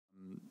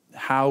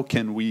how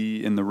can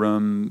we in the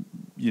room,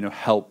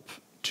 help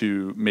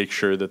to make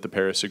sure that the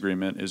Paris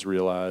Agreement is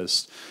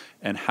realized,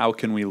 and how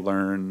can we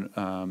learn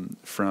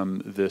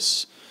from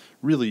this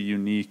really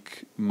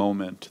unique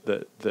moment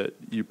that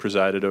you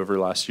presided over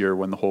last year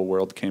when the whole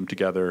world came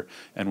together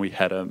and we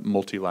had a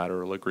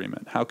multilateral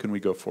agreement? How can we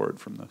go forward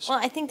from this? Well,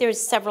 I think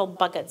there's several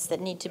buckets that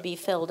need to be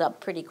filled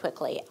up pretty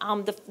quickly.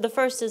 The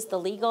first is the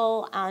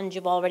legal, and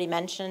you've already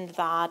mentioned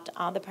that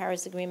the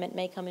Paris Agreement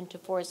may come into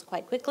force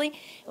quite quickly.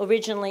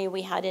 Originally,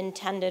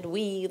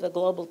 the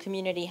global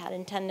community had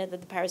intended that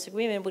the Paris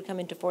Agreement would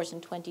come into force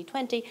in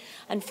 2020.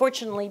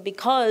 Unfortunately,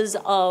 because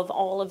of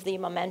all of the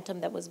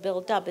momentum that was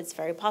built up, it's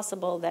very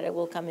possible that it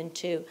will come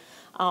into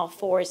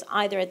force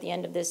either at the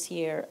end of this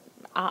year,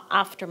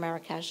 after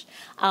Marrakesh,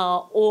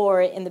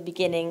 or in the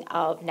beginning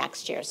of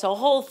next year. So a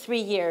whole 3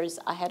 years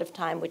ahead of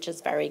time, which is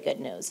very good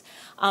news.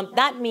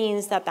 That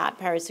means that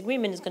Paris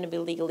Agreement is going to be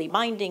legally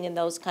binding in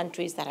those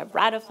countries that have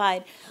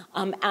ratified,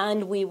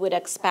 and we would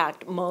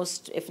expect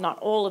most, if not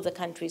all, of the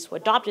countries who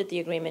adopted the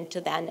agreement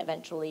to then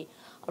eventually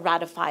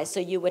ratify. So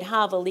you would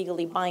have a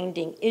legally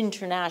binding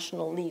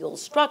international legal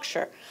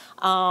structure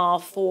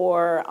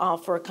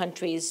for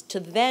countries to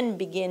then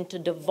begin to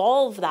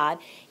devolve that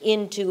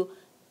into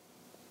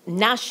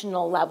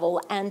national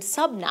level and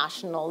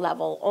subnational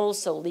level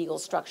also legal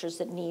structures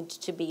that need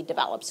to be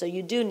developed. So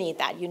you do need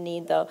that. You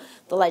need the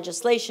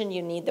legislation,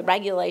 you need the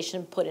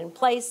regulation put in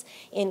place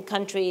in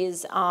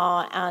countries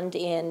and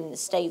in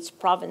states,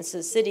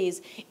 provinces,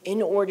 cities,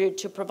 in order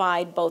to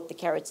provide both the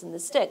carrots and the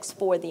sticks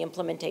for the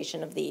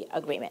implementation of the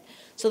agreement.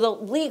 So the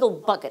legal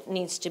bucket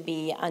needs to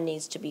be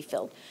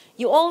filled.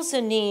 You also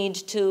need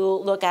to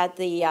look at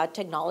the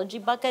technology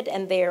bucket,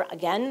 and there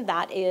again,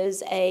 that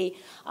is a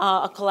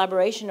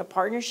collaboration, a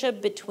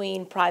partnership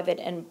between private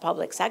and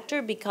public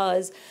sector,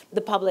 because the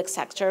public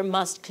sector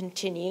must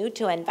continue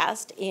to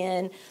invest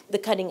in the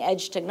cutting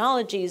edge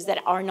technologies that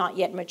are not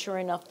yet mature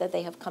enough that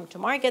they have come to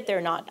market.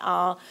 They're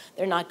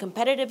not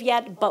competitive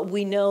yet, but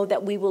we know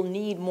that we will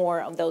need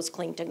more of those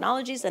clean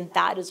technologies, and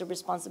that is a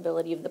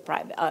responsibility of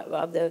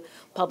the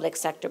public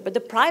sector. But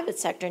the private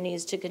sector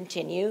needs to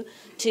continue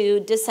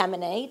to disseminate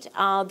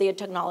the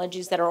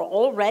technologies that are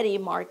already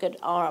market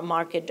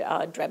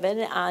driven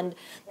and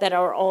that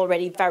are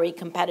already very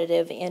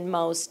competitive in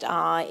most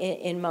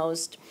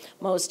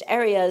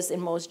areas,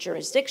 in most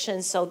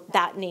jurisdictions. So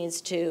that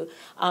needs to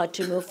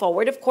move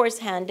forward, of course,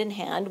 hand in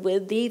hand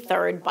with the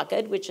third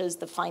bucket, which is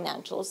the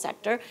financial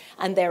sector.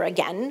 And there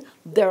again,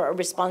 there are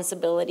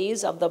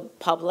responsibilities of the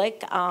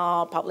public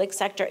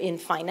sector in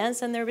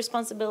finance, and there are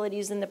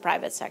responsibilities in the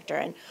private sector.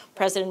 And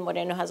President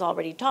Moreno has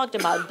already talked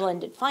about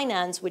blended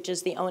finance, which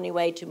is the only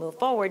way to move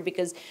forward,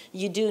 because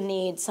you do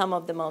need some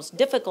of the most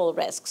difficult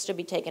risks to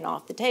be taken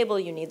off the table.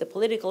 You need the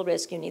political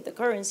risk, you need the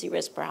currency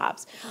risk,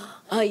 perhaps.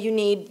 You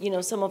need,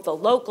 some of the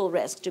local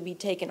risk to be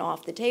taken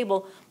off the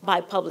table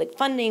by public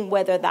funding,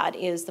 whether that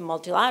is the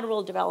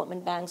multilateral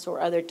development banks or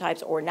other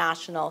types, or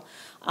national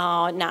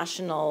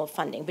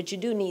funding. But you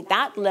do need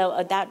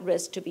that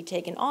risk to be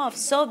taken off,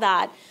 so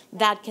that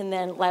can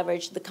then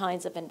leverage the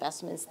kinds of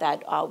investments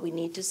that we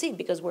need to see,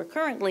 because we're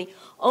currently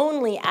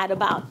only at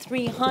about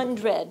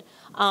 $300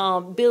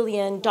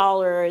 billion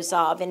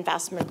of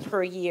investment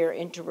per year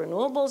into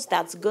renewables.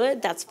 That's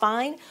good, that's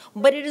fine,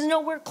 but it is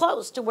nowhere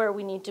close to where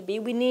we need to be.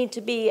 We need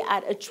to be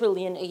at $1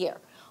 trillion a year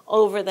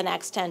over the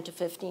next 10 to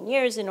 15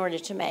 years in order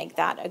to make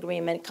that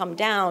agreement come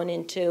down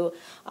into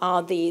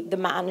the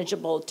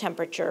manageable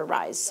temperature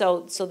rise.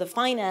 So the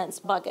finance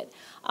bucket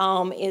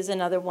is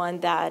another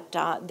one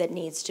that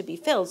needs to be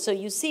filled. So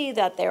you see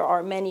that there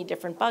are many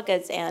different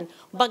buckets, and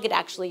bucket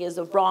actually is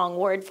the wrong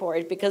word for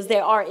it because they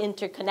are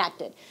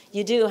interconnected.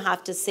 You do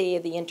have to see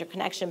the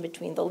interconnection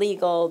between the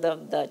legal,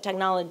 the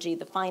technology,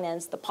 the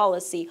finance, the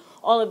policy.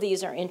 All of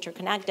these are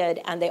interconnected,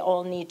 and they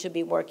all need to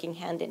be working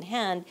hand in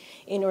hand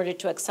in order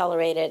to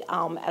accelerate it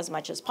as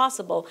much as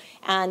possible.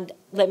 And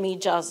let me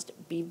just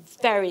be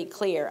very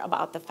clear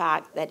about the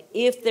fact that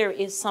if there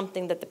is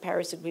something that the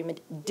Paris Agreement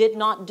did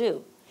not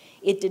do,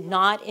 it did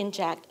not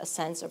inject a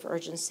sense of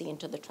urgency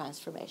into the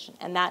transformation.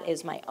 And that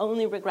is my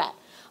only regret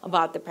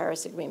about the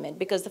Paris Agreement,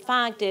 because the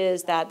fact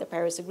is that the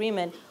Paris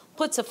Agreement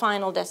puts a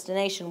final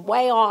destination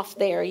way off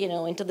there,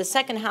 into the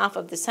second half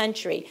of the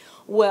century.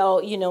 Well,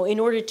 in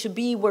order to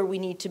be where we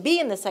need to be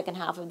in the second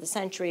half of the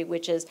century,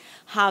 which is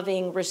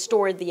having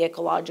restored the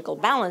ecological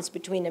balance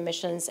between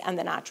emissions and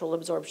the natural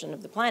absorption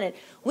of the planet,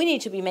 we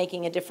need to be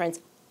making a difference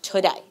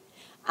today.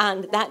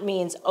 And that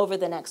means over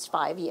the next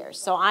 5 years.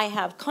 So I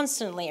have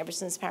constantly, ever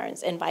since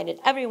Paris, invited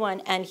everyone,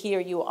 and here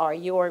you are,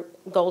 your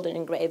golden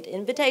engraved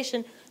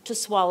invitation to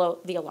swallow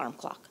the alarm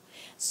clock.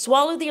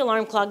 Swallow the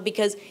alarm clock,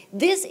 because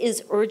this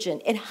is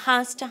urgent. It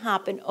has to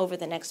happen over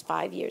the next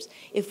 5 years.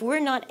 If we're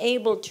not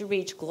able to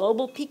reach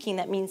global peaking,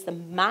 that means the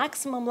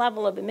maximum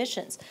level of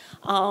emissions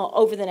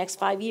over the next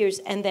 5 years,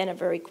 and then a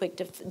very quick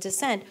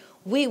descent,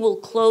 we will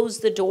close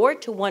the door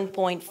to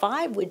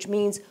 1.5, which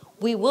means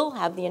we will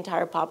have the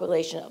entire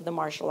population of the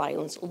Marshall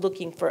Islands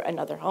looking for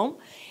another home.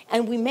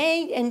 And we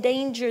may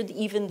endanger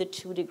even the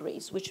 2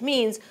 degrees, which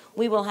means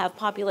we will have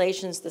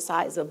populations the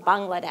size of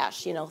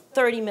Bangladesh,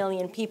 30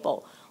 million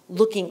people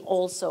looking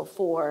also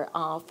for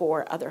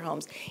other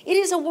homes. It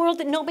is a world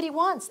that nobody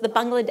wants. The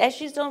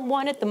Bangladeshis don't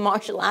want it. The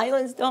Marshall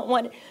Islands don't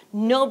want it.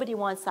 Nobody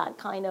wants that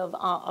kind of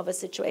a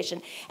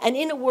situation. And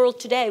in a world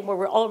today where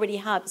we already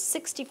have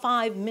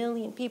 65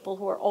 million people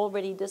who are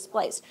already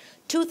displaced,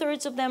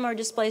 2/3 of them are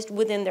displaced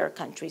within their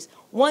countries.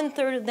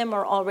 1/3 of them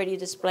are already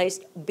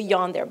displaced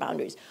beyond their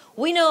boundaries.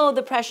 We know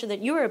the pressure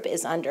that Europe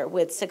is under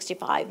with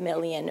 65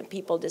 million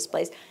people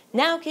displaced.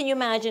 Now can you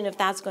imagine if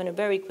that's going to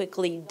very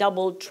quickly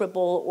double,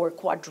 triple, or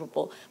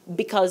quadruple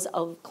because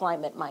of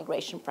climate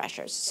migration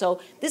pressures? So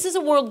this is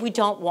a world we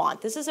don't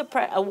want. This is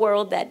a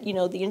world that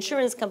the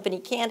insurance company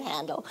can't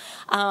handle,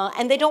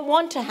 and they don't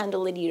want to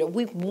handle it either.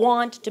 We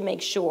want to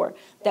make sure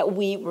that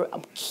we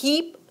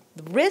keep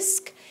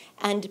risk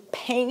and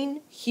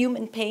pain,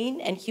 human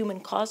pain and human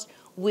cost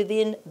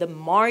within the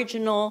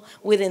marginal,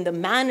 within the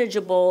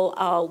manageable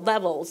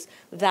levels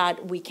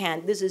that we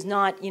can. This is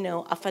not,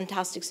 a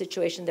fantastic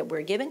situation that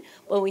we're given,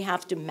 but we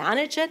have to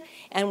manage it,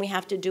 and we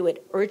have to do it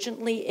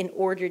urgently in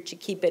order to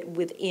keep it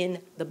within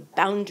the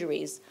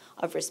boundaries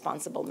of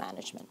responsible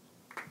management.